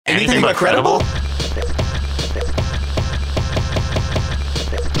anything but credible?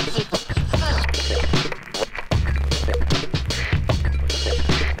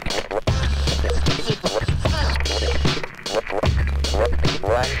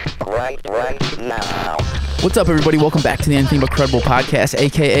 Right now. What's up, everybody? Welcome back to the Anything But Credible podcast,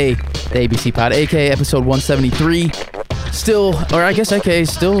 aka the ABC Pod, aka episode 173. Still, or I guess aka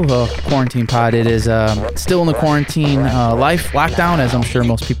still a quarantine pod. It is still in the quarantine life lockdown, as I'm sure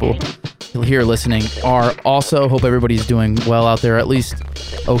most people here listening are. Also, hope everybody's doing well out there, at least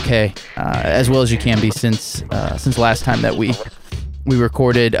okay, as well as you can be since last time that we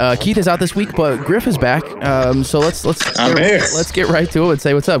recorded. Keith is out this week, but Griff is back. So let's get right to it and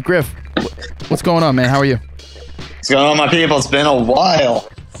say what's up, Griff. What's going on, man? How are you? What's going on, my people? It's been a while.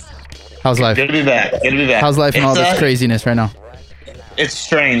 How's life? Good to be back. How's life and all this craziness right now? It's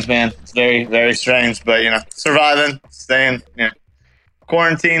strange, man. It's very, very strange, but surviving, staying,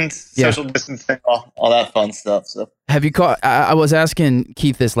 quarantined, social distancing, all that fun stuff. So, have you caught? I was asking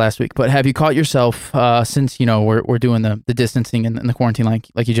Keith this last week, but have you caught yourself since we're doing the distancing and the quarantine,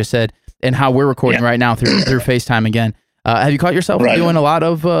 like you just said, and how we're recording right now through FaceTime again? Have you caught yourself doing a lot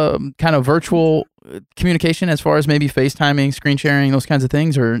of kind of virtual communication as far as maybe FaceTiming, screen sharing, those kinds of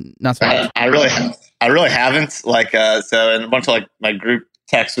things, or not so much? I really haven't. So in a bunch of my group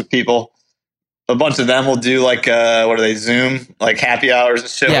texts with people, a bunch of them will do Zoom, happy hours and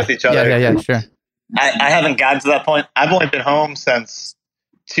shit with each other. Yeah, sure. I haven't gotten to that point. I've only been home since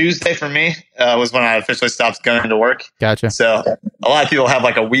Tuesday for me, was when I officially stopped going to work. Gotcha. So a lot of people have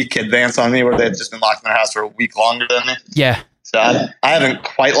a week advance on me where they've just been locked in their house for a week longer than me. Yeah. So I haven't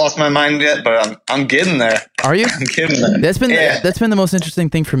quite lost my mind yet, but I'm getting there. Are you? I'm getting there. That's been the most interesting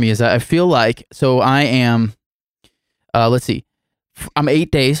thing for me is that I feel like, so I am, let's see, I'm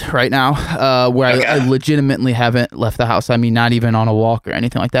 8 days right now, where I legitimately haven't left the house. I mean, not even on a walk or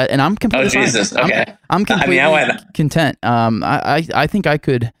anything like that. And I'm completely Jesus. fine. Okay. I'm completely content. I think I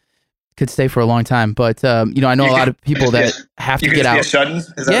could stay for a long time, but I know a lot of people that have to get out. Is that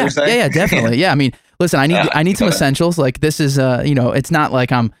what you're saying? Yeah, definitely. Yeah, I mean, listen, I need some essentials. Like this is, it's not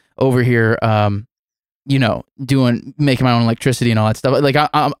like I'm over here, making my own electricity and all that stuff. Like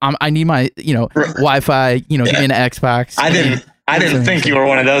I need my, Wi-Fi. Give me an Xbox. I didn't think you were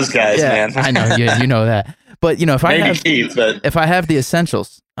one of those guys, man. I know, you know that. But if I have the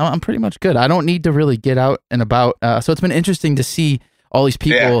essentials, I'm pretty much good. I don't need to really get out and about. So it's been interesting to see all these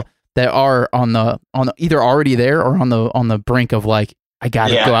people that are on the either already there or on the brink of I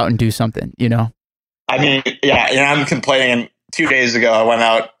gotta go out and do something. I mean, I'm complaining. 2 days ago, I went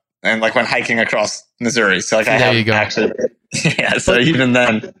out and went hiking across Missouri. So there you go. Actually, So even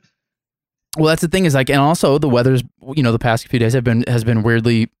then. Well, that's the thing is and also the weather's, the past few days has been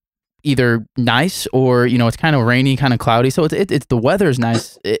weirdly either nice or, it's kind of rainy, kind of cloudy. So it's the weather's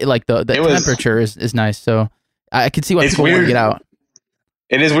nice. The temperature is nice. So I could see why people want to get out.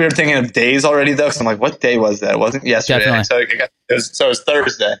 It is weird thinking of days already though. Cause I'm what day was that? It wasn't yesterday. Definitely. So it was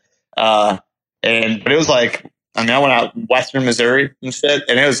Thursday. But it was I went out Western Missouri and shit,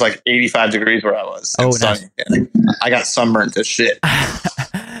 and it was 85 degrees where I was. Oh, nice. I got sunburnt to shit.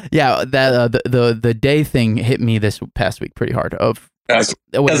 Yeah, that the day thing hit me this past week pretty hard.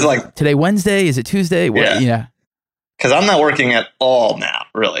 Today Wednesday, is it Tuesday? Yeah. Because I'm not working at all now,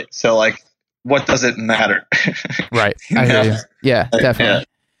 really. So what does it matter? Right, I hear you. Yeah, definitely.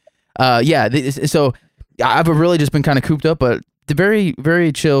 So I've really just been kind of cooped up, but very,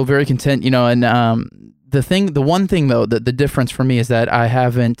 very chill, very content. And the one thing though, the difference for me is that I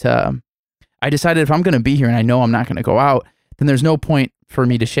haven't. I decided if I'm going to be here and I know I'm not going to go out, then there's no point for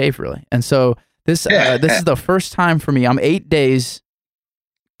me to shave really. And so this is the first time for me. I'm 8 days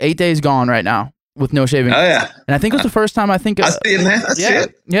gone right now with no shaving. Oh yeah. And I think it was the first time I see it, man. I see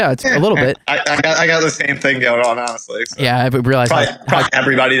it. Yeah, it's a little bit. I got the same thing going on, honestly. So. Yeah, I realized probably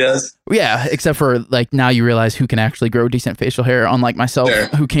everybody does. Yeah, except for now you realize who can actually grow decent facial hair, unlike myself,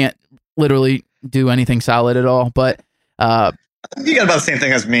 who can't literally do anything solid at all. But you got about the same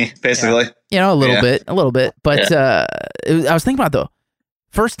thing as me, basically. A little bit. But I was thinking about though,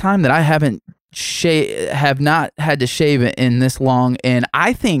 first time that I have not had to shave it in this long, and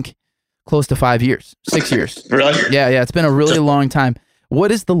I think close to 5 years, 6 years. Really? Yeah. It's been a really long time.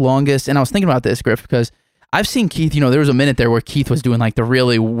 What is the longest? And I was thinking about this, Griff, because I've seen Keith, there was a minute there where Keith was doing the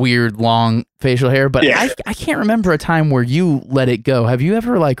really weird long facial hair, but I can't remember a time where you let it go. Have you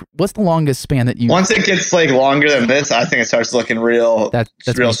ever what's the longest span that you... Once it gets longer than this, I think it starts looking real, that's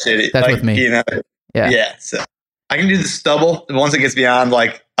real me. shitty. That's with me. Yeah. So I can do the stubble. Once it gets beyond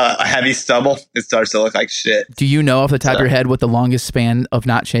a heavy stubble, it starts to look like shit. Do you know off the top of your head what the longest span of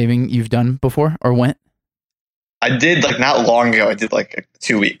not shaving you've done before or went? I did like not long ago. I did like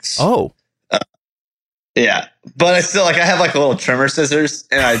 2 weeks. Oh, Yeah, but I still like I have like little trimmer scissors,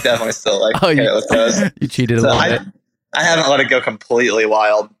 and I definitely still like Oh, with those. you cheated a So little bit. I haven't let it go completely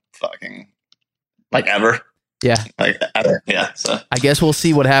wild, fucking like ever. Yeah. Like ever. Yeah. So I guess we'll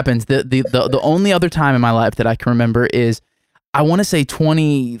see what happens. The only other time in my life that I can remember is, I want to say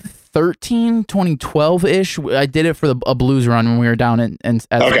 2013, 2012-ish. I did it for a blues run when we were down at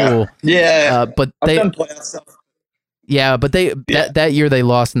school. Yeah. But I've they, done playoff stuff. yeah, but they that year they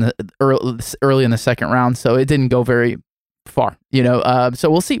lost in the early in the second round, so it didn't go very far.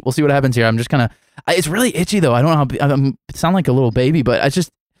 So we'll see. We'll see what happens here. I'm just gonna. It's really itchy though. I don't know how. I sound like a little baby, but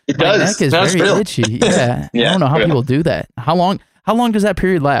It my does. neck is That's very real. itchy. Yeah. Yeah, I don't know how real. people do that. How long does that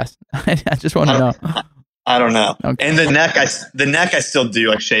period last? I just want to know. I don't know. Okay. And the neck I still do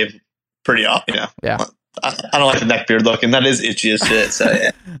like shave pretty often. Yeah. I don't like the neck beard look, and that is itchy as shit. So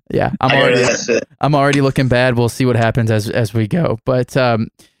yeah. Yeah, I get rid of that shit. I'm already looking bad. We'll see what happens as we go. But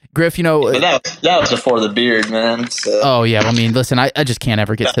Griff, But that was before the beard, man. So. oh yeah, I mean, listen, I just can't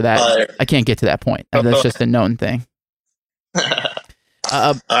ever get to that. Fire. I can't get to that point. That's just a known thing.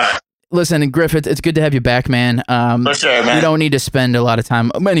 All right. Listen, Griff, it's good to have you back, man. For sure, man. We don't need to spend a lot of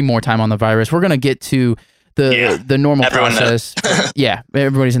time, any more time on the virus. We're gonna get to the normal Everyone process. Yeah,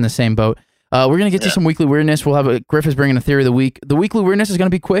 everybody's in the same boat. We're going to get to some weekly weirdness. We'll have Griff is bringing a theory of the week. The weekly weirdness is going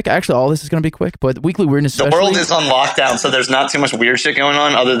to be quick. Actually, all this is going to be quick, but weekly weirdness The especially. world is on lockdown, so there's not too much weird shit going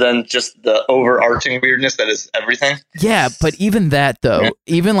on other than just the overarching weirdness that is everything. Yeah, but even that though,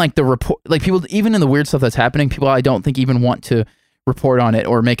 even like the report, like people, even in the weird stuff that's happening, people I don't think even want to report on it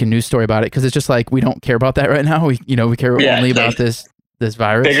or make a news story about it because it's just like we don't care about that right now. We care only about this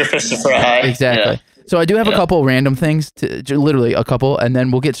virus. Bigger fish to fry. Exactly. Yeah. So I do have a couple random things literally a couple, and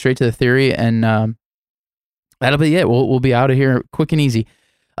then we'll get straight to the theory and. That'll be it. We'll be out of here quick and easy.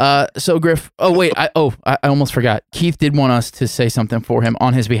 So Griff. Oh wait. I almost forgot. Keith did want us to say something for him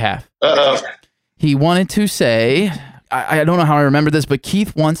on his behalf. He wanted to say. I don't know how I remember this, but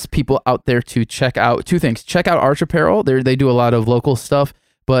Keith wants people out there to check out two things. Check out Arch Apparel. They do a lot of local stuff,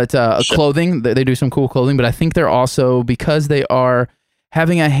 but clothing. They do some cool clothing. But I think they're also, because they are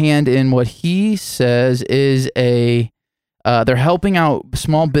having a hand in what he says is they're helping out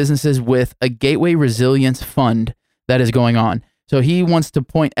small businesses with a Gateway Resilience Fund that is going on. So he wants to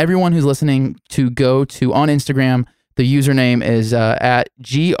point everyone who's listening to go to on Instagram. The username is at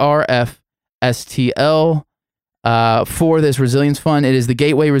GRFSTL for this Resilience Fund. It is the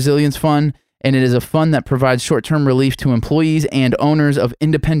Gateway Resilience Fund, and it is a fund that provides short-term relief to employees and owners of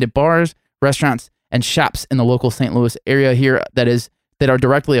independent bars, restaurants, and shops in the local St. Louis area here that are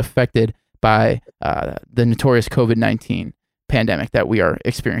directly affected by the notorious COVID-19 pandemic that we are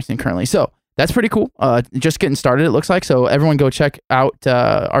experiencing currently. So that's pretty cool. Just getting started, it looks like. So everyone go check out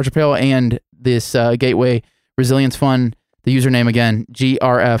Arch Apparel and this Gateway Resilience Fund. The username again,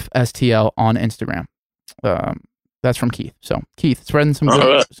 GRFSTL on Instagram. That's from Keith. So Keith, spreading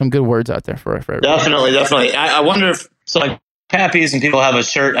some good words out there for everybody. Definitely. I wonder if like Pappies and people have a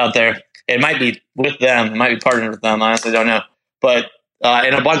shirt out there. It might be with them. It might be partnered with them. I honestly don't know. But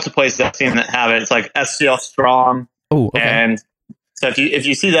in a bunch of places I've seen that have it, it's like STL Strong. Oh, okay. And so if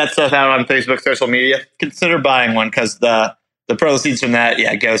you see that stuff out on Facebook, social media, consider buying one because the proceeds from that,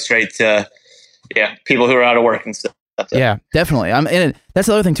 go straight to people who are out of work and stuff. Yeah, definitely. And that's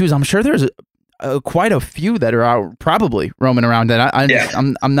the other thing too is I'm sure there's quite a few that are out probably roaming around, and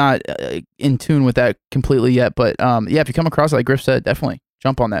I'm not in tune with that completely yet. But if you come across it, like Griff said, definitely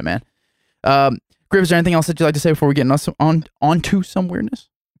jump on that, man. Griff, is there anything else that you'd like to say before we get onto some weirdness?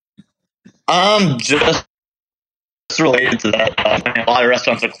 Just related to that, a lot of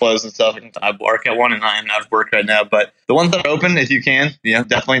restaurants are closed and stuff. I work at one, and I am out of work right now. But the ones that are open, if you can,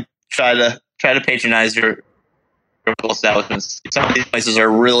 definitely try to patronize your local establishments. Some of these places are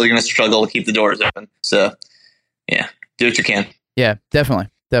really going to struggle to keep the doors open. So, do what you can. Yeah, definitely.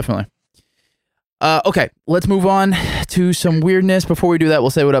 Okay, let's move on to some weirdness. Before we do that, we'll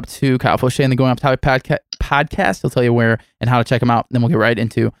say what up to Kyle Fauché and the Going Off Topic podcast. He'll tell you where and how to check them out. Then we'll get right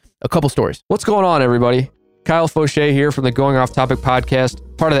into a couple stories. What's going on, everybody? Kyle Fauché here from the Going Off Topic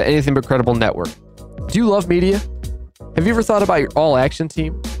podcast, part of the Anything But Credible network. Do you love media? Have you ever thought about your all-action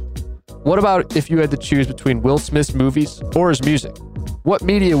team? What about if you had to choose between Will Smith's movies or his music? What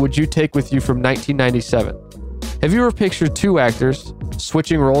media would you take with you from 1997? Have you ever pictured two actors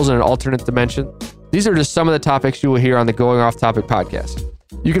switching roles in an alternate dimension? These are just some of the topics you will hear on the Going Off Topic podcast.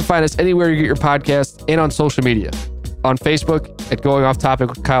 You can find us anywhere you get your podcast and on social media. On Facebook at Going Off Topic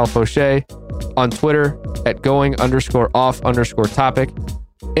with Kyle Fauché, on Twitter at Going_Off_Topic,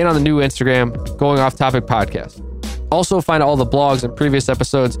 and on the new Instagram, Going Off Topic Podcast. Also find all the blogs and previous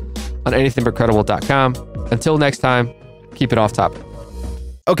episodes on anythingbutcredible.com. Until next time, keep it off topic.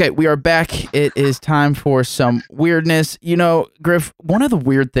 Okay, we are back. It is time for some weirdness. You know, Griff, one of the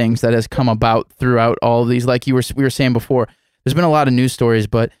weird things that has come about throughout all of these, like we were saying before, there's been a lot of news stories,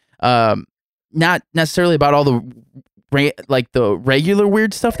 but not necessarily about all the the regular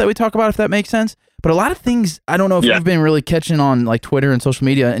weird stuff that we talk about, if that makes sense. But a lot of things, I don't know if you've been really catching on like Twitter and social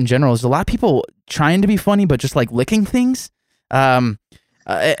media in general, is a lot of people trying to be funny, but just like licking things. What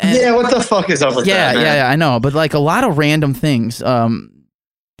the fuck is up with that, man? Yeah, I know. But like a lot of random things.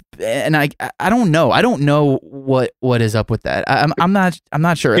 And I don't know. I don't know what is up with that. I'm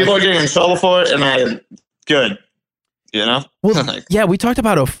not sure. People are getting in trouble for it, and good. You know? Well, yeah, we talked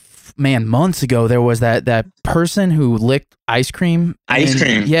about months ago. There was that person who licked ice cream.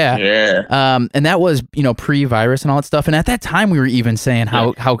 Yeah. And that was pre-virus and all that stuff. And at that time, we were even saying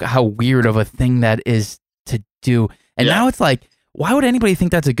how weird of a thing that is to do. And now it's like, why would anybody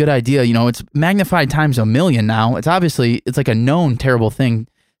think that's a good idea? It's magnified times a million now. It's like a known terrible thing.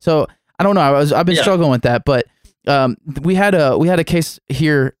 So I don't know. I've been struggling with that, but we had a case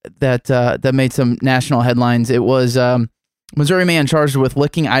here that made some national headlines. It was Missouri man charged with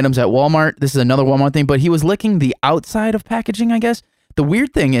licking items at Walmart. This is another Walmart thing, but he was licking the outside of packaging, I guess. The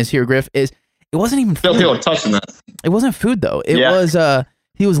weird thing is here, Griff, is it wasn't even food. People are touching that. It wasn't food though. It was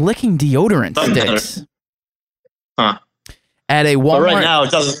he was licking deodorant sticks. Huh. At a Walmart. But right now,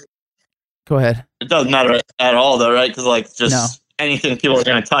 it doesn't. Go ahead. It doesn't matter at all, though, right? Because anything people are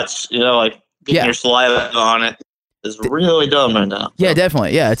going to touch, getting your saliva on it is really dumb right now. Yeah,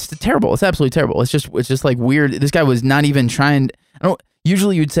 definitely. Yeah, it's terrible. It's absolutely terrible. It's just like weird. This guy was not even trying.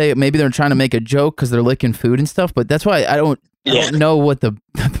 Usually you'd say maybe they're trying to make a joke because they're licking food and stuff, but that's why I don't know what the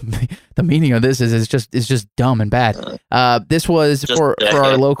meaning of this is. It's just dumb and bad. This was for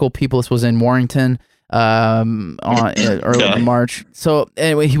our local people. This was in Warrington on early in March. So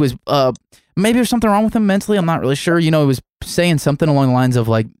anyway, he was maybe there's something wrong with him mentally. I'm not really sure. He was saying something along the lines of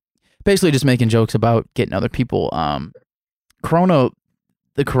like basically just making jokes about getting other people the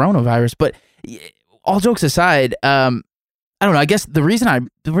coronavirus. But all jokes aside, I don't know. I guess the reason I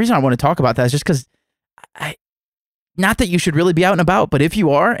want to talk about that is just because not that you should really be out and about, but if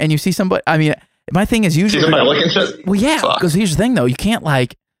you are and you see somebody, I mean, my thing is usually well, yeah, because here's the thing though, you can't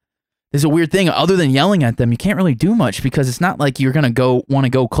there's a weird thing other than yelling at them. You can't really do much because it's not like you're gonna want to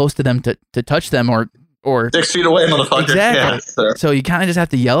go close to them to touch them or 6 feet away, motherfucker. Exactly. Yeah, so you kind of just have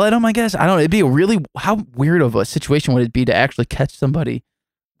to yell at them, I guess. I don't know. It'd be how weird of a situation would it be to actually catch somebody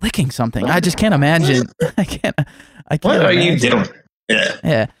licking something? I just can't imagine. I can't. What are you doing?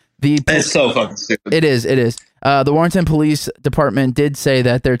 Yeah. It's so fucking stupid. It is. The Warrington Police Department did say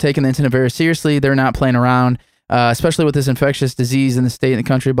that they're taking the incident very seriously. They're not playing around, especially with this infectious disease in the state and the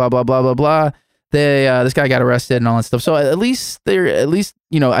country. Blah blah blah blah blah. This guy got arrested and all that stuff. So at least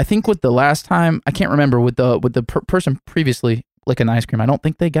I think with the last time, I can't remember with the person previously licking ice cream. I don't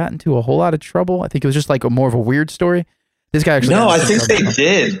think they got into a whole lot of trouble. I think it was just like more of a weird story. This guy actually. No, I think they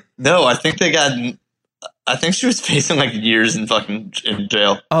did. No, I think they got. I think she was facing like years in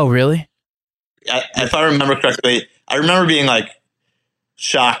jail. Oh, really? If I remember correctly, I remember being like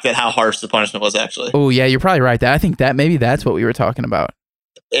shocked at how harsh the punishment was actually. Oh yeah, you're probably right. I think that maybe that's what we were talking about.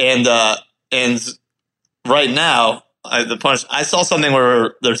 And right now, I saw something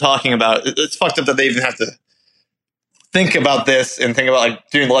where they're talking about it's fucked up that they even have to think about this and think about like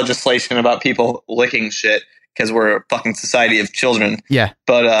doing legislation about people licking shit because we're a fucking society of children. Yeah,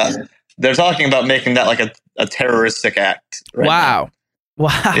 but they're talking about making that like a terroristic act. Right wow. Now.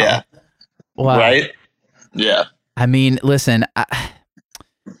 Wow. Yeah. Wow. Right. Yeah. I mean, listen,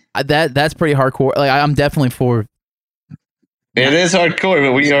 that's pretty hardcore. Like, I'm definitely for. It is hardcore,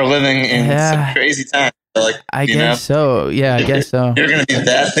 but we are living in some crazy times. Like, I guess so. Yeah, I guess so. You're gonna be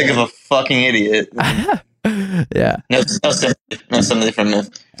that big of a fucking idiot. Yeah. No sympathy from me.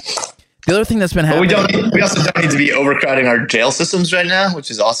 The other thing that's been happening. But we also don't need to be overcrowding our jail systems right now, which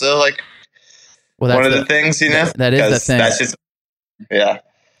is also like one of the things, That is the thing. That's just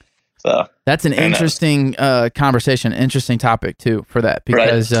So that's an interesting conversation, interesting topic too for that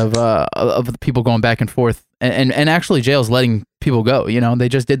because of the people going back and forth and actually jails letting people go. They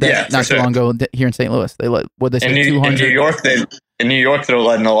just did that not too long ago here in St. Louis. They let 200 in New York they're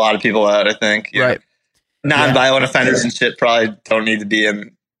letting a lot of people out. I think right. Non-violent offenders and shit probably don't need to be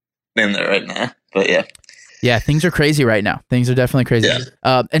in there right now. But yeah, things are crazy right now. Things are definitely crazy.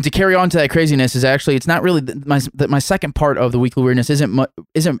 Yeah. And to carry on to that craziness is actually it's not really my second part of the weekly weirdness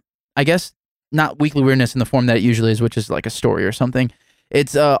isn't I guess not weekly weirdness in the form that it usually is, which is like a story or something.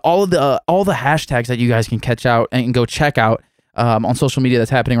 It's all the hashtags that you guys can catch out and go check out on social media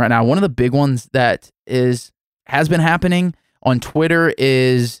that's happening right now. One of the big ones that has been happening on Twitter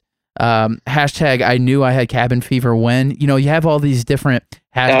is Hashtag I knew I had cabin fever when, you have all these different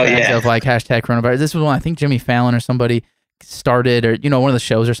hashtags of like hashtag coronavirus. This was one I think Jimmy Fallon or somebody started, or one of the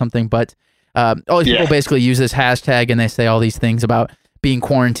shows or something. But all these people basically use this hashtag and they say all these things about being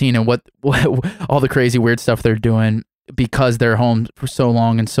quarantined and what all the crazy weird stuff they're doing because they're home for so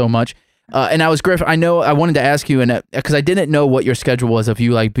long and so much. And I was Griff. I know I wanted to ask you, and because I didn't know what your schedule was of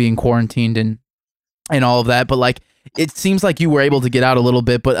you like being quarantined and all of that, but like it seems like you were able to get out a little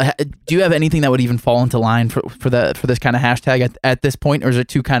bit. But do you have anything that would even fall into line for this kind of hashtag at this point, or is it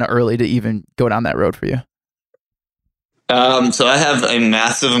too kind of early to even go down that road for you? So I have a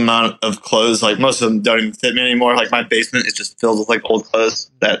massive amount of clothes. Like most of them don't even fit me anymore. Like my basement is just filled with like old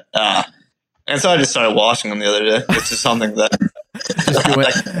clothes that, and so I just started washing them the other day, which is something that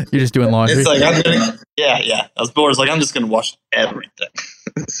you're just doing laundry. It's like I was bored. It's like I'm just gonna wash everything.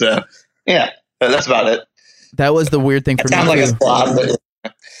 So yeah, that's about it. That was the weird thing for me. Sounds like a slob,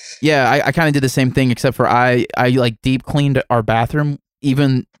 but yeah, I kind of did the same thing, except for I like deep cleaned our bathroom,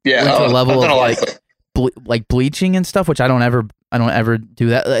 even went to the level of like bleaching and stuff, which I don't ever do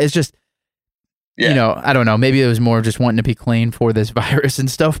that. It's just I don't know. Maybe it was more just wanting to be clean for this virus and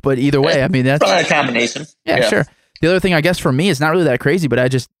stuff. But either way, I mean that's probably a combination. Yeah, sure. The other thing I guess for me, it's not really that crazy, but I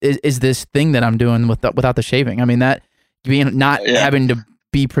just is this thing that I'm doing without the shaving. I mean that being not having to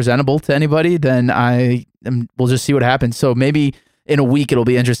be presentable to anybody, then we'll just see what happens. So maybe in a week it'll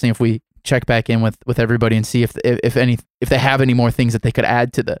be interesting if we check back in with everybody and see if they have any more things that they could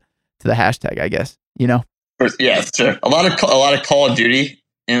add to the hashtag, I guess. Yeah, sure. A lot of Call of Duty.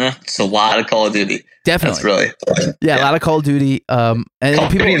 It's a lot of Call of Duty. Definitely. That's really a lot of Call of Duty. And Call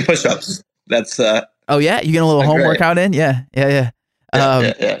of Duty and push-ups. That's oh yeah, you get a little home workout in. Yeah. The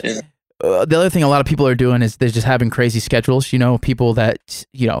other thing a lot of people are doing is they're just having crazy schedules. People that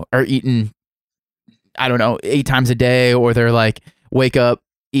are eating, I don't know, 8 times a day, or they're like wake up,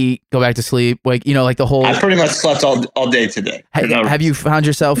 eat, go back to sleep. Like like the whole. I pretty much slept all day today. Have you found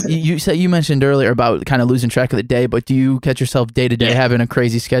yourself? You mentioned earlier about kind of losing track of the day, but do you catch yourself day to day having a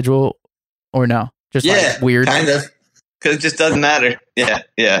crazy schedule, or no? Just like weird, kind of, because it just doesn't matter.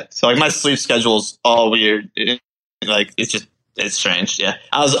 Yeah. So like my sleep schedule's all weird. It's strange. Yeah,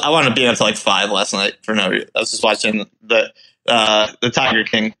 I wanted to be up to like 5 last night for no reason. I was just watching the Tiger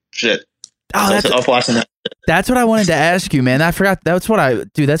King shit. Oh, I was watching that. That's what I wanted to ask you, man. I forgot. That's what I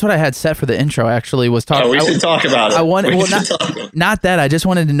had set for the intro. Actually, was talking. Oh, we should talk about it. Not that. I just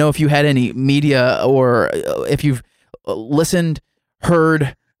wanted to know if you had any media, or if you've listened,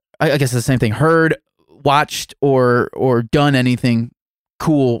 heard. I guess it's the same thing. Heard, watched, or done anything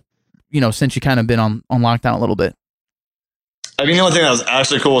cool. Since you kind of been on lockdown a little bit. I mean, the only thing that was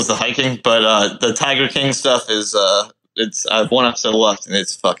actually cool was the hiking, but the Tiger King stuff is I have 1 episode left, and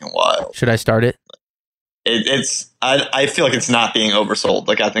it's fucking wild. Should I start it? I feel like it's not being oversold.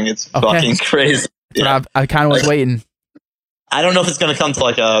 Like I think it's fucking crazy. Yeah. I kind of was waiting. I don't know if it's going to come to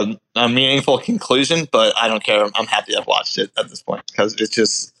like a meaningful conclusion, but I don't care. I'm happy I've watched it at this point because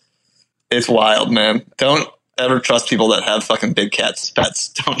it's wild, man. Don't ever trust people that have fucking big pets.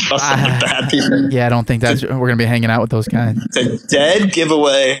 Don't trust them. They're bad people. Yeah, I don't think we're going to be hanging out with those guys. It's a dead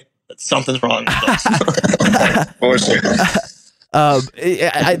giveaway that something's wrong with us. For sure.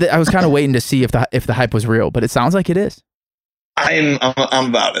 I was kind of waiting to see if the hype was real, but it sounds like it is. I'm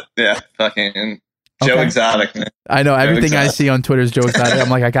about it. Yeah, fucking Joe Exotic, man. I know everything I see on Twitter is Joe Exotic. I'm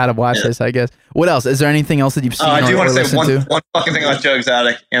like, I gotta watch this, I guess. What else? Is there anything else that you've seen? I do want to say one fucking thing about Joe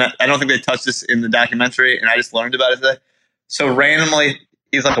Exotic, and I don't think they touched this in the documentary, and I just learned about it today. So randomly,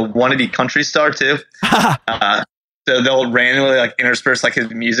 he's like a wannabe country star too. So they'll randomly like intersperse like his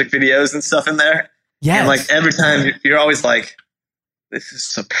music videos and stuff in there. Yeah, and like every time you're always like, this is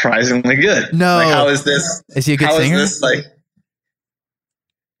surprisingly good. No, like, how is this? Is he a good singer? Is this like?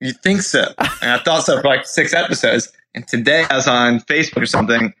 You think so? And I thought so for like 6 episodes. And today I was on Facebook or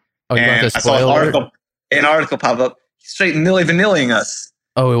something, and I saw an article pop up. He's straight Milli Vanilli-ing us.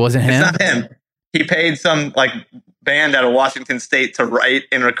 Oh, it wasn't him? It's not him. He paid some like band out of Washington State to write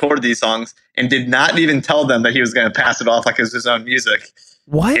and record these songs, and did not even tell them that he was going to pass it off like it was his own music.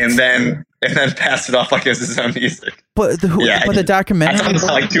 What? And then pass it off like it was his own music. But the documentary. I found this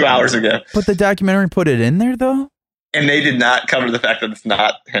like 2 hours ago. But the documentary put it in there though. And they did not cover the fact that it's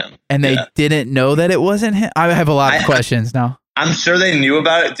not him. And they didn't know that it wasn't him? I have a lot of questions now. I'm sure they knew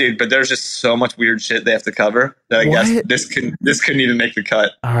about it, dude, but there's just so much weird shit they have to cover that I guess this couldn't even make the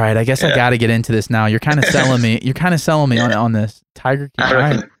cut. All right, I guess I got to get into this now. You're kind of selling me. You're kind of selling me on this. Tiger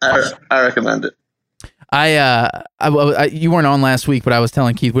King. I recommend it. You weren't on last week, but I was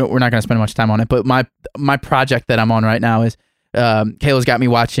telling Keith we're not going to spend much time on it. But my project that I'm on right now is Kayla's got me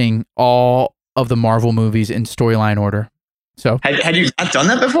watching all of the Marvel movies in storyline order. So Had you not done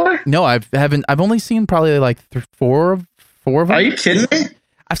that before? no, I've only seen probably like four of them. Are you kidding me?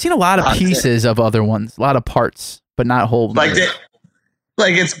 I've seen a lot of pieces of other ones, a lot of parts, but not whole. Like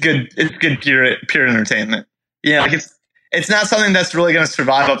it's good. It's good pure entertainment. Yeah, like it's not something that's really going to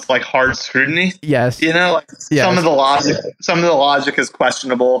survive up to like hard scrutiny. Yes. Like Yes. some of the logic is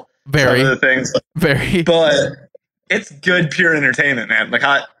questionable. Very. Some of the things, Very. but it's good pure entertainment, man. Like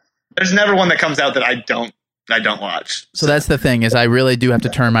there's never one that comes out that I don't watch. So that's the thing is I really do have to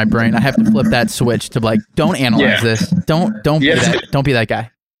turn my brain. I have to flip that switch to like, don't analyze this. Don't be that guy.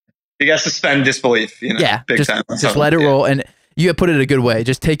 You got to suspend disbelief. Yeah. Big time. Just let it roll. And you have put it a good way.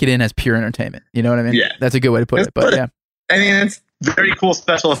 Just take it in as pure entertainment. You know what I mean? Yeah. That's a good way to put it. But yeah. I mean, it's very cool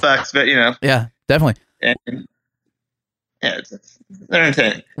special effects, but Yeah, definitely. And, yeah, they're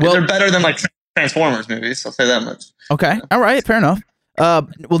entertaining. Well, they're better than like Transformers movies. I'll say that much. Okay. All right. Fair enough.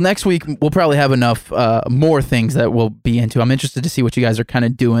 Well, next week we'll probably have enough more things that we'll be into. I'm interested to see what you guys are kind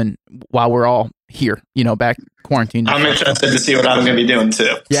of doing while we're all here. Back quarantined. I'm interested to see what I'm going to be doing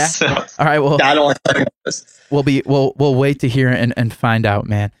too. Yeah. So, all right. Well, I don't want to this. We'll wait to hear and find out,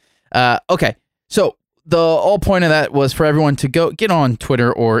 man. Okay. So the whole point of that was for everyone to go get on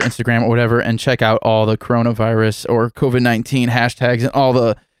Twitter or Instagram or whatever and check out all the coronavirus or COVID-19 hashtags and all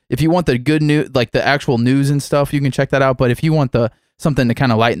the. If you want the good news, like the actual news and stuff, you can check that out. But if you want something to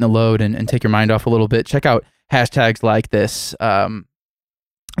kind of lighten the load and take your mind off a little bit, check out hashtags like this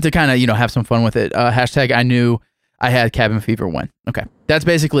to kind of have some fun with it. Hashtag I knew I had cabin fever when. Okay, that's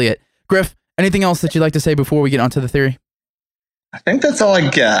basically it. Griff, anything else that you'd like to say before we get onto the theory? I think that's all I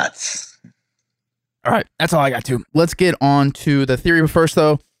got. All right, that's all I got too. Let's get on to the theory first,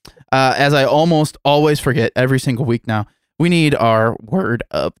 though. As I almost always forget every single week now, we need our word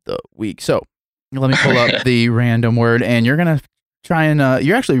of the week. So let me pull up the random word, and you're gonna try and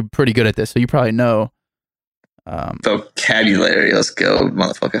you're actually pretty good at this, so you probably know vocabulary. Let's go,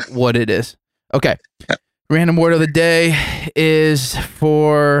 motherfucker. What it is. Okay. Random word of the day is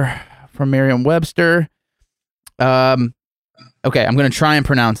from Merriam-Webster. Okay, I'm gonna try and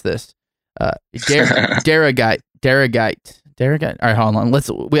pronounce this. Darragite. All right, hold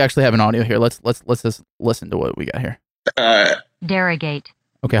on. We actually have an audio here. Let's just listen to what we got here. Derogate.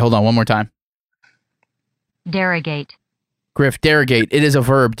 Okay, hold on one more time. Derogate. Griff, derogate. It is a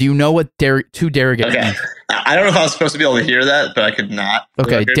verb. Do you know what to derogate means? I don't know if I was supposed to be able to hear that, but I could not.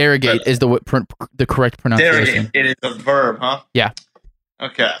 Okay, derogate is the correct pronunciation. Derogate. It is a verb, huh? Yeah.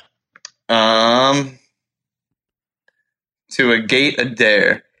 Okay. To a gate, a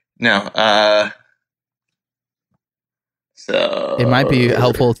dare. No. So it might be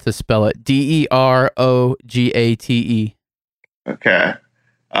helpful to spell it. DEROGATE. Okay.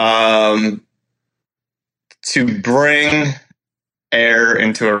 To bring air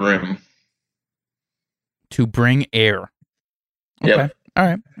into a room. To bring air. Okay. Yep. All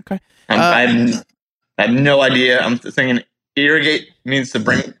right. Okay. I have no idea. I'm thinking irrigate means to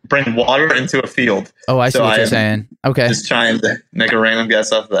bring water into a field. Oh, I see what you're saying. Okay. Just trying to make a random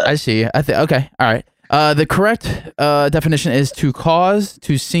guess off that. I see. Okay. All right. The correct definition is to cause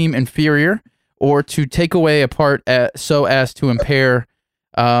to seem inferior or to take away a part so as to impair.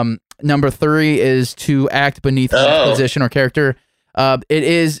 Number 3 is to act beneath one's position or character. It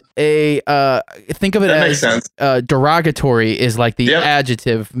is a think of it that as makes sense. Derogatory is like the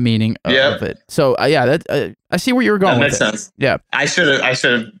adjective meaning of it. So that I see where you were going. That with makes sense. Yeah, I should have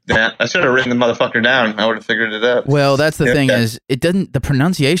written the motherfucker down. I would have figured it out. Well, that's the thing is it doesn't the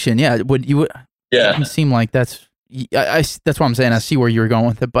pronunciation. Yeah, it doesn't seem like that's. That's what I'm saying. I see where you were going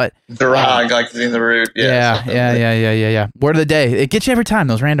with it, but derog, like in the root. Yeah. Word of the day. It gets you every time.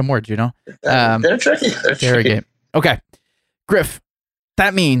 Those random words, they're tricky. Derogate. Okay, Griff.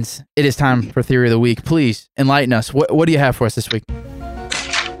 That means it is time for theory of the week. Please enlighten us. What do you have for us this week?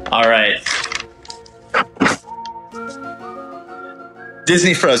 All right.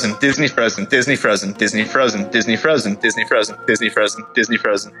 Disney Frozen, Disney Frozen, Disney Frozen, Disney Frozen, Disney Frozen, Disney Frozen, Disney Frozen, Disney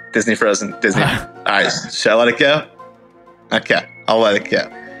Frozen, Disney Frozen, Disney. All right, shall I let it go? Okay, I'll let it go.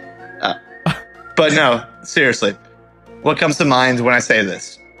 But no, seriously, what comes to mind when I say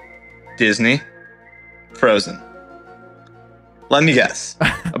this? Disney, Frozen. Let me guess.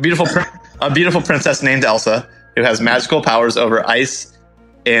 A beautiful princess named Elsa, who has magical powers over ice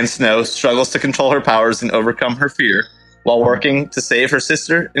and snow, struggles to control her powers and overcome her fear, while working to save her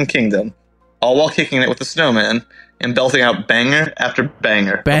sister and kingdom, all while kicking it with a snowman and belting out banger after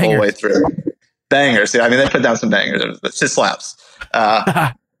banger the whole way through. Bangers. See, I mean, they put down some bangers. It just slaps.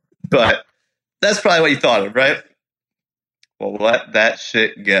 But that's probably what you thought of, right? Well, let that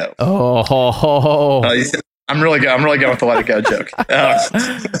shit go. You see, I'm really going with the let it go joke.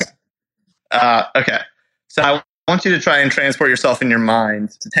 Okay. So I want you to try and transport yourself in your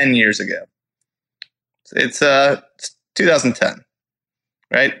mind to 10 years ago. It's 2010,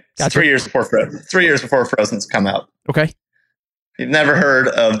 right? Gotcha. 3 years before Frozen. 3 years before Frozen's come out. Okay. If you've never heard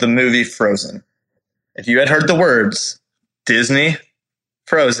of the movie Frozen, if you had heard the words Disney,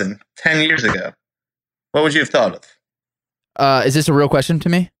 Frozen 10 years ago, what would you have thought of? Is this a real question to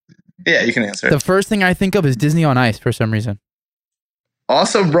me? Yeah, you can answer The it. first thing I think of is Disney on Ice for some reason.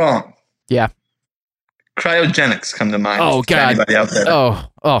 Also wrong. Yeah. Cryogenics come to mind. Oh, for God. anybody out there.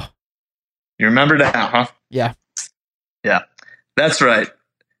 Oh. You remember now, huh? Yeah. Yeah, that's right.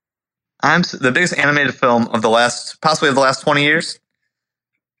 The biggest animated film of possibly of the last 20 years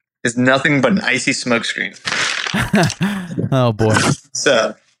is nothing but an icy smokescreen. Oh, boy.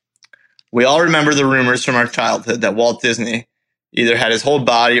 So we all remember the rumors from our childhood that Walt Disney either had his whole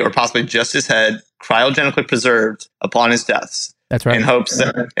body or possibly just his head cryogenically preserved upon his deaths. That's right. In hopes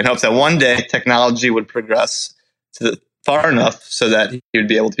that one day technology would progress far enough so that he would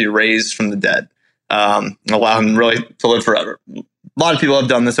be able to be raised from the dead, allow him really to live forever. A lot of people have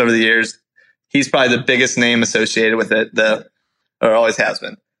done this over the years. He's probably the biggest name associated with it, or always has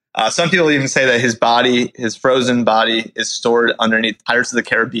been. Some people even say that his frozen body, is stored underneath Pirates of the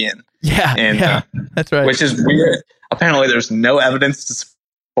Caribbean. Yeah, that's right. Which is weird. Apparently, there's no evidence to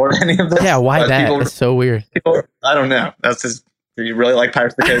support any of this. Yeah, why that? It's so weird. I don't know. That's just. Do you really like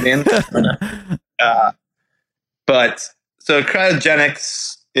Pirates of the Caribbean? But so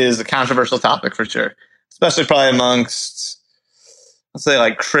cryogenics is a controversial topic for sure, especially probably amongst, let's say,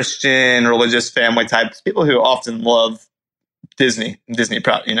 like Christian, religious family types, people who often love Disney,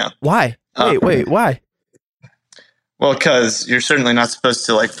 Why? Wait, why? Well, because you're certainly not supposed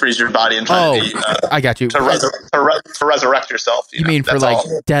to like freeze your body and try to I got you. to resurrect yourself. You mean for like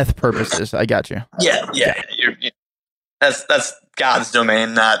death purposes? I got you. Yeah. That's God's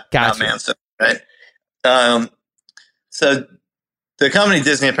domain, not man's domain, right? So the company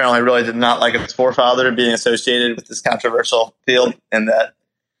Disney apparently really did not like its forefather being associated with this controversial field, and that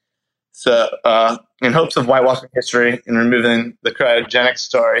in hopes of whitewashing history and removing the cryogenic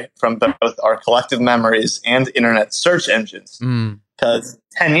story from both our collective memories and internet search engines. Because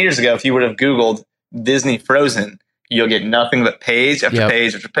 10 years ago, if you would have Googled Disney Frozen, you'll get nothing but page after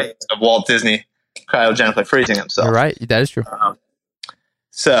page after page of Walt Disney cryogenically freezing himself. You're right. That is true.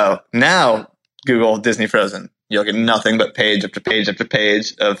 So now Google Disney Frozen. You'll get nothing but page after page after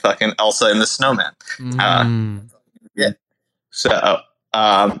page of fucking Elsa and the Snowman. Yeah. So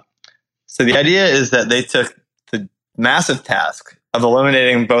the idea is that they took the massive task of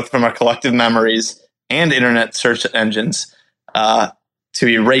eliminating both from our collective memories and internet search engines to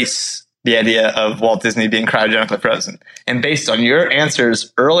erase the idea of Walt Disney being cryogenically frozen. And based on your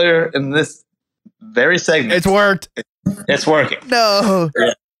answers earlier in this very segment, it's worked. It's working. No.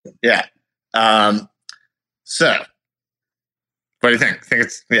 Yeah. So, what do you think?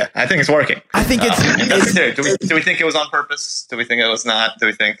 I think it's working. I think it's. Do we think it was on purpose? Do we think it was not? Do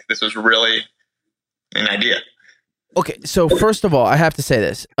we think this was really an idea? Okay, so first of all, I have to say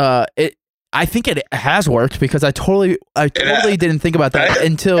this. I think it has worked because I totally didn't think about that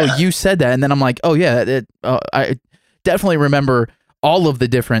until you said that, and then I'm like, oh yeah, I definitely remember all of the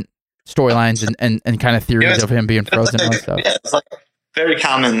different storylines and kind of theories of him being frozen and stuff. Yeah, it's like very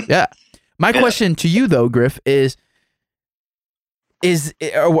common. Yeah. My question to you though, Griff, are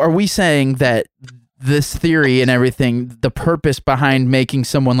we saying that this theory and everything, the purpose behind making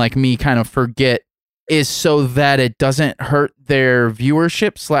someone like me kind of forget is so that it doesn't hurt their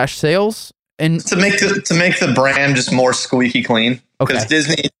viewership / sales? And to make the brand just more squeaky clean. Because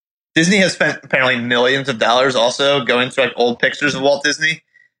Disney has spent apparently millions of dollars also going through like old pictures of Walt Disney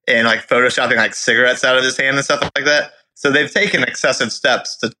and like photoshopping like cigarettes out of his hand and stuff like that. So they've taken excessive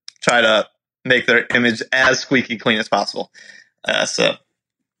steps to try to make their image as squeaky clean as possible. It's a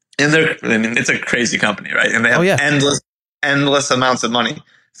crazy company, right? And they have endless amounts of money.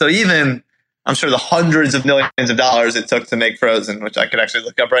 So even, I'm sure the hundreds of millions of dollars it took to make Frozen, which I could actually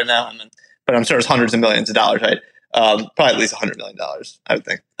look up right now, but I'm sure it's hundreds of millions of dollars, right? Probably at least $100 million, I would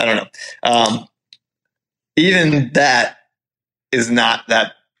think. I don't know. Even that is not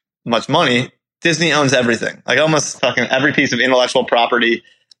that much money. Disney owns everything, like almost fucking every piece of intellectual property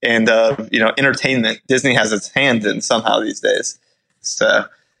and entertainment. Disney has its hand in somehow these days. So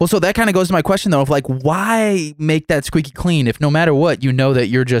that kind of goes to my question though, of like, why make that squeaky clean if no matter what, you know that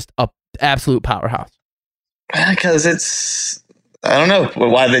you're just a absolute powerhouse? Because it's, I don't know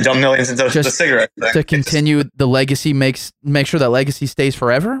why they dump millions into the cigarette thing. To continue the legacy, make sure that legacy stays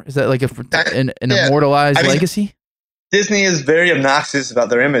forever. Is that like an immortalized legacy? Disney is very obnoxious about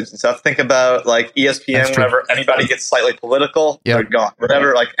their image and stuff. Think about like ESPN. That's true. Whenever anybody gets slightly political, Yep. they're gone.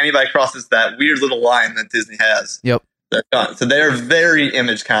 Whenever like anybody crosses that weird little line that Disney has, Yep. they're gone. So they're very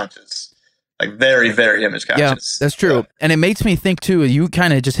image conscious, like very, very image conscious. Yeah, that's true. And it makes me think too, you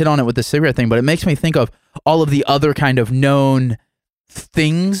kind of just hit on it with the cigarette thing, but it makes me think of all of the other kind of known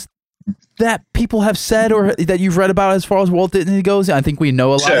things that people have said or that you've read about as far as Walt Disney goes. I think we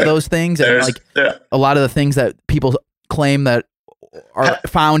know a lot Sure. of those things, and There's- like yeah. a lot of the things that people claim that are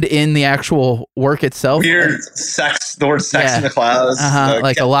found in the actual work itself. Weird sex, the word sex Yeah. in the clouds.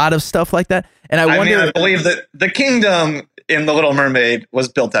 Like a lot of stuff like that. And I wonder, I believe that the kingdom in The Little Mermaid was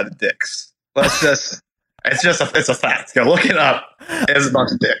built out of dicks. It's a fact. Go look it up. It's a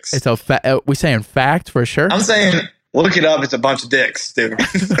bunch of dicks. it's a we saying fact for sure. I'm saying look it up. It's a bunch of dicks, dude.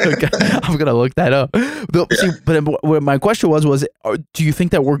 Okay, I'm gonna look that up. See, but what my question was, do you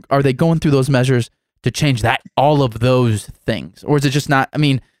think that are they going through those measures to change all of those things, or is it just not? I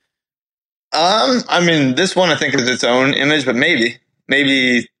mean, this one I think is its own image, but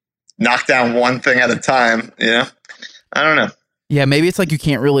maybe knock down one thing at a time. You know, I don't know. yeah, maybe it's like you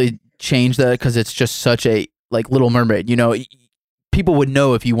can't really change that because it's just such a like Little Mermaid. You know, people would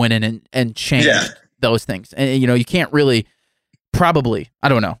know if you went in and changed those things, and you can't really. Probably, I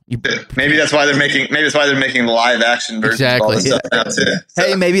don't know. Maybe that's why they're making. Maybe that's why they're making live action versions of all this stuff now too. So,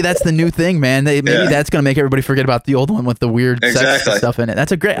 Hey, maybe that's the new thing, man. Maybe that's gonna make everybody forget about the old one with the weird sex stuff in it.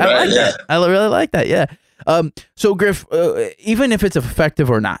 That's a great. I like that. I really like that. Yeah. So Griff, even if it's effective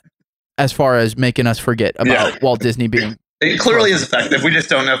or not, as far as making us forget about Walt Disney being, it clearly is effective. We just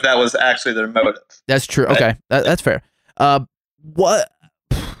don't know if that was actually their motive. That's true. Right? Okay, that's fair. What?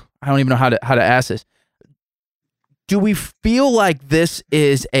 I don't even know how to ask this. Do we feel like this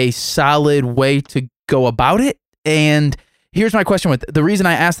is a solid way to go about it? And here's my question with the reason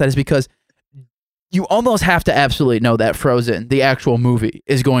I asked that is because you almost have to absolutely know that Frozen, the actual movie,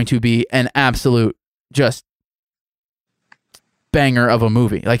 is going to be an absolute just banger of a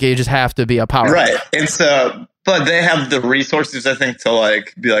movie. Like you just have to be a power. Right. And so, but they have the resources, I think, to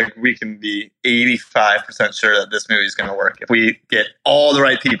like be like, we can be 85% sure that this movie is going to work if we get all the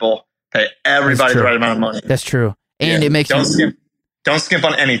right people, pay everybody the right amount of money. That's true. And it makes don't skimp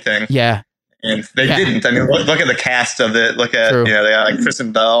on anything. Yeah. And they didn't. I mean, look at the cast of it. Look at they got like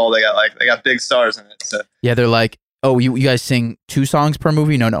Kristen Bell. They got big stars in it. So yeah, they're like, oh, you guys sing 2 songs per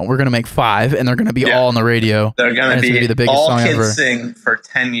movie? No, we're gonna make 5, and they're gonna be all on the radio. They're gonna be the biggest all song kids ever. sing for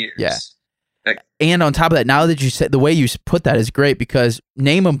 10 years. Yeah. And on top of that, now that you said the way you put that is great because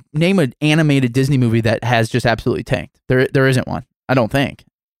name an animated Disney movie that has just absolutely tanked. There isn't one. I don't think.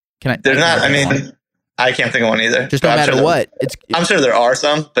 Can I? There's not. I mean. I can't think of one either. Just no matter what. I'm sure there are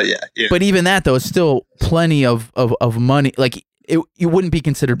some, but yeah. But even that though, it's still plenty of money. Like it wouldn't be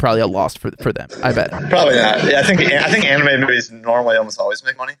considered probably a loss for them. I bet. Probably not. Yeah, I think animated movies normally almost always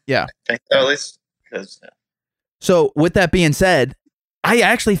make money. Yeah. I think so, at least. So with that being said, I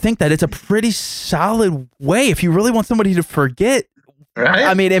actually think that it's a pretty solid way if you really want somebody to forget. Right.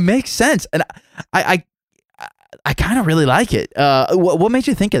 I mean, it makes sense, and I kind of really like it. What made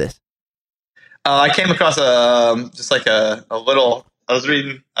you think of this? I came across just like a little. I was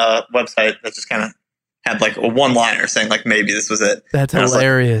reading a website that just kind of had like a one-liner saying like maybe this was it. That's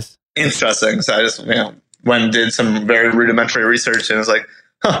hilarious. Like, interesting. So I just went and did some very rudimentary research and was like,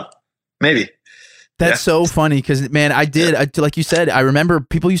 maybe. That's so funny because man, I like you said, I remember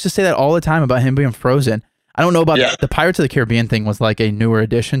people used to say that all the time about him being Frozen. I don't know about the Pirates of the Caribbean thing was like a newer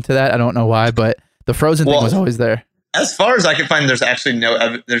addition to that. I don't know why, but the Frozen thing was always there. As far as I can find, there's actually no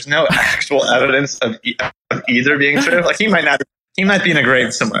actual evidence of either being true. Like he might be in a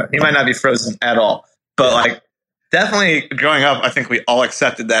grave somewhere. He might not be frozen at all. But like definitely growing up, I think we all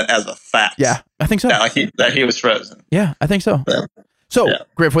accepted that as a fact. Yeah, I think so. That he was frozen. Yeah, I think so. So,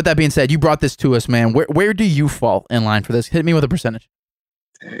 Griff, with that being said, you brought this to us, man. Where do you fall in line for this? Hit me with a percentage.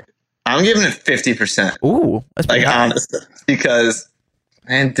 I'm giving it 50%. Ooh, that's like honest, because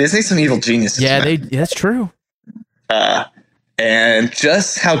man, Disney's some evil geniuses. Yeah, man. that's true. And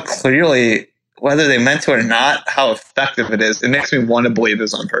just how clearly, whether they meant to or not, how effective it is, it makes me want to believe it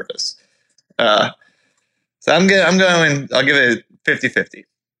was on purpose. So I'll give it 50-50.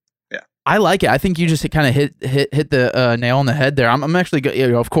 Yeah. I like it. I think you just kind of hit the nail on the head there. I'm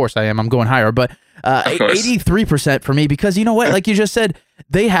actually, of course I am. I'm going higher, but 83% for me because you know what? Like you just said,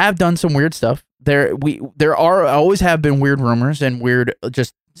 they have done some weird stuff. There always have been weird rumors and weird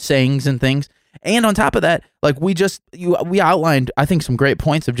just sayings and things. And on top of that, like we outlined, I think some great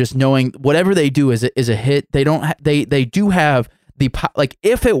points of just knowing whatever they do is a hit. They they do have like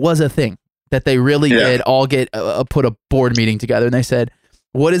if it was a thing that they really did all get put a board meeting together and they said,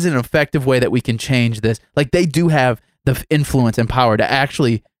 what is an effective way that we can change this? Like they do have the influence and power to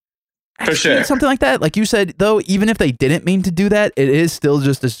actually For sure. something like that. Like you said, though, even if they didn't mean to do that, it is still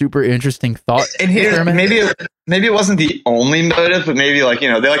just a super interesting thought. And here, experiment. maybe it wasn't the only motive, but maybe like, they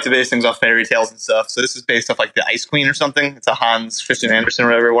like to base things off fairy tales and stuff. So this is based off like the Ice Queen or something. It's a Hans Christian Andersen or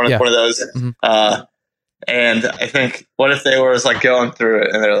whatever, one of those. Mhm. And I think, what if they were just like going through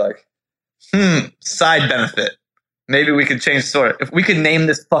it and they're like, side benefit. Maybe we could change the story. If we could name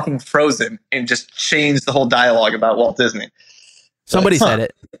this fucking Frozen and just change the whole dialogue about Walt Disney. Somebody said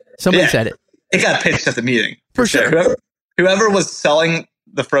it. Somebody said it. It got pitched at the meeting. For sure. Whoever was selling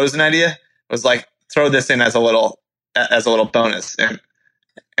the Frozen idea was like, throw this in as a little bonus. And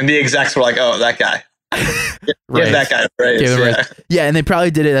the execs were like, oh, that guy. Give that guy a praise. Yeah, and they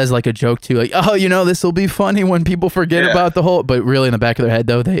probably did it as like a joke too. Like, oh, this will be funny when people forget about the whole. But really, in the back of their head,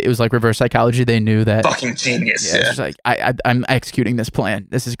 though, it was like reverse psychology. They knew that. Fucking genius. It's just like I'm executing this plan.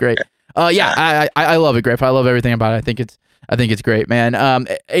 This is great. I love it, Griff. I love everything about it. I think it's great, man.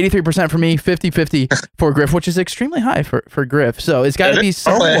 83% for me, 50-50 for Griff, which is extremely high for Griff. So it's got to be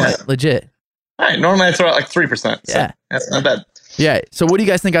somewhat legit. All right, normally I throw out like 3%. So that's not bad. Yeah. So what do you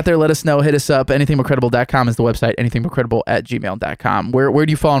guys think out there? Let us know. Hit us up. Anythingbutcredible.com is the website. Anythingbutcredible@gmail.com. Where do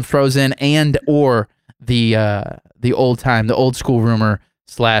you fall on Frozen and or the old school rumor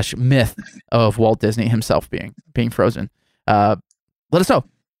 / myth of Walt Disney himself being frozen? Let us know.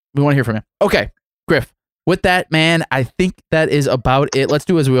 We want to hear from you. Okay, Griff. With that, man, I think that is about it. Let's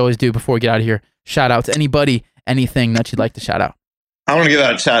do as we always do before we get out of here. Shout out to anybody, anything that you'd like to shout out. I want to give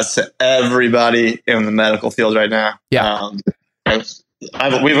out shouts to everybody in the medical field right now. Yeah. We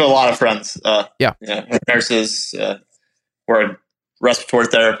have a lot of friends. Nurses, we're respiratory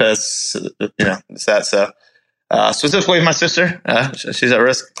therapists, So specifically my sister, she's at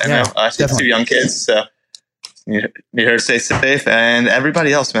risk. I know she has 2 young kids, so need her to stay safe. And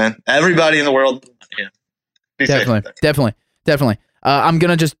everybody else, man, everybody in the world, be safe. Definitely. I'm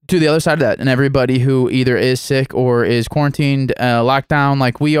gonna just do the other side of that, and everybody who either is sick or is quarantined, locked down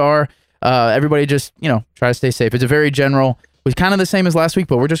like we are, everybody just try to stay safe. It's a very general. It was kind of the same as last week,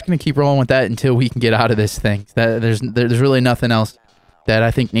 but we're just going to keep rolling with that until we can get out of this thing. There's really nothing else that I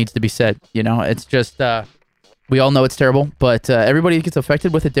think needs to be said. It's just we all know it's terrible, but everybody gets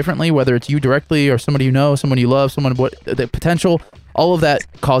affected with it differently, whether it's you directly or somebody you know, someone you love, the potential. All of that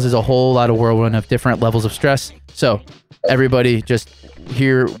causes a whole lot of whirlwind of different levels of stress. So everybody just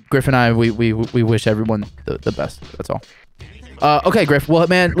here, Griff and I, we wish everyone the best. That's all. Okay, Griff. Well,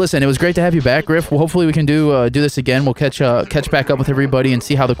 man, listen, it was great to have you back, Griff. Well, hopefully we can do this again. We'll catch back up with everybody and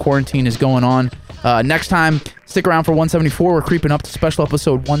see how the quarantine is going on. Next time, stick around for 174. We're creeping up to special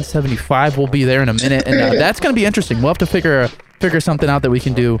episode 175. We'll be there in a minute, and that's going to be interesting. We'll have to figure something out that we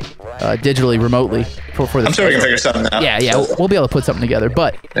can do digitally, remotely for this. I'm sure we can figure something out. Yeah, we'll be able to put something together.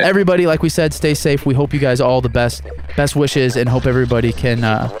 But everybody, like we said, stay safe. We hope you guys all the best wishes, and hope everybody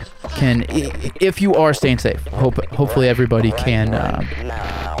can if you are staying safe, hopefully everybody can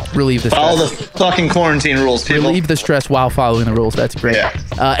relieve the stress. Follow the fucking quarantine rules, people. Relieve the stress while following the rules. That's great. Yeah.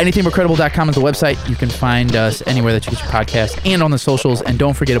 Anythingbutcredible.com is the website. You can find us anywhere that you get your podcast and on the socials. And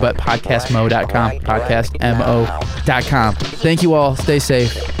don't forget about podcastmo.com. Podcastmo.com. Thank you all. Stay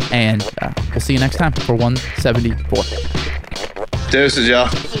safe. And we'll see you next time for 174. Deuces, y'all.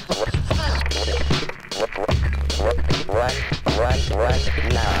 Right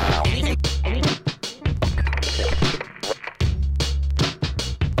now.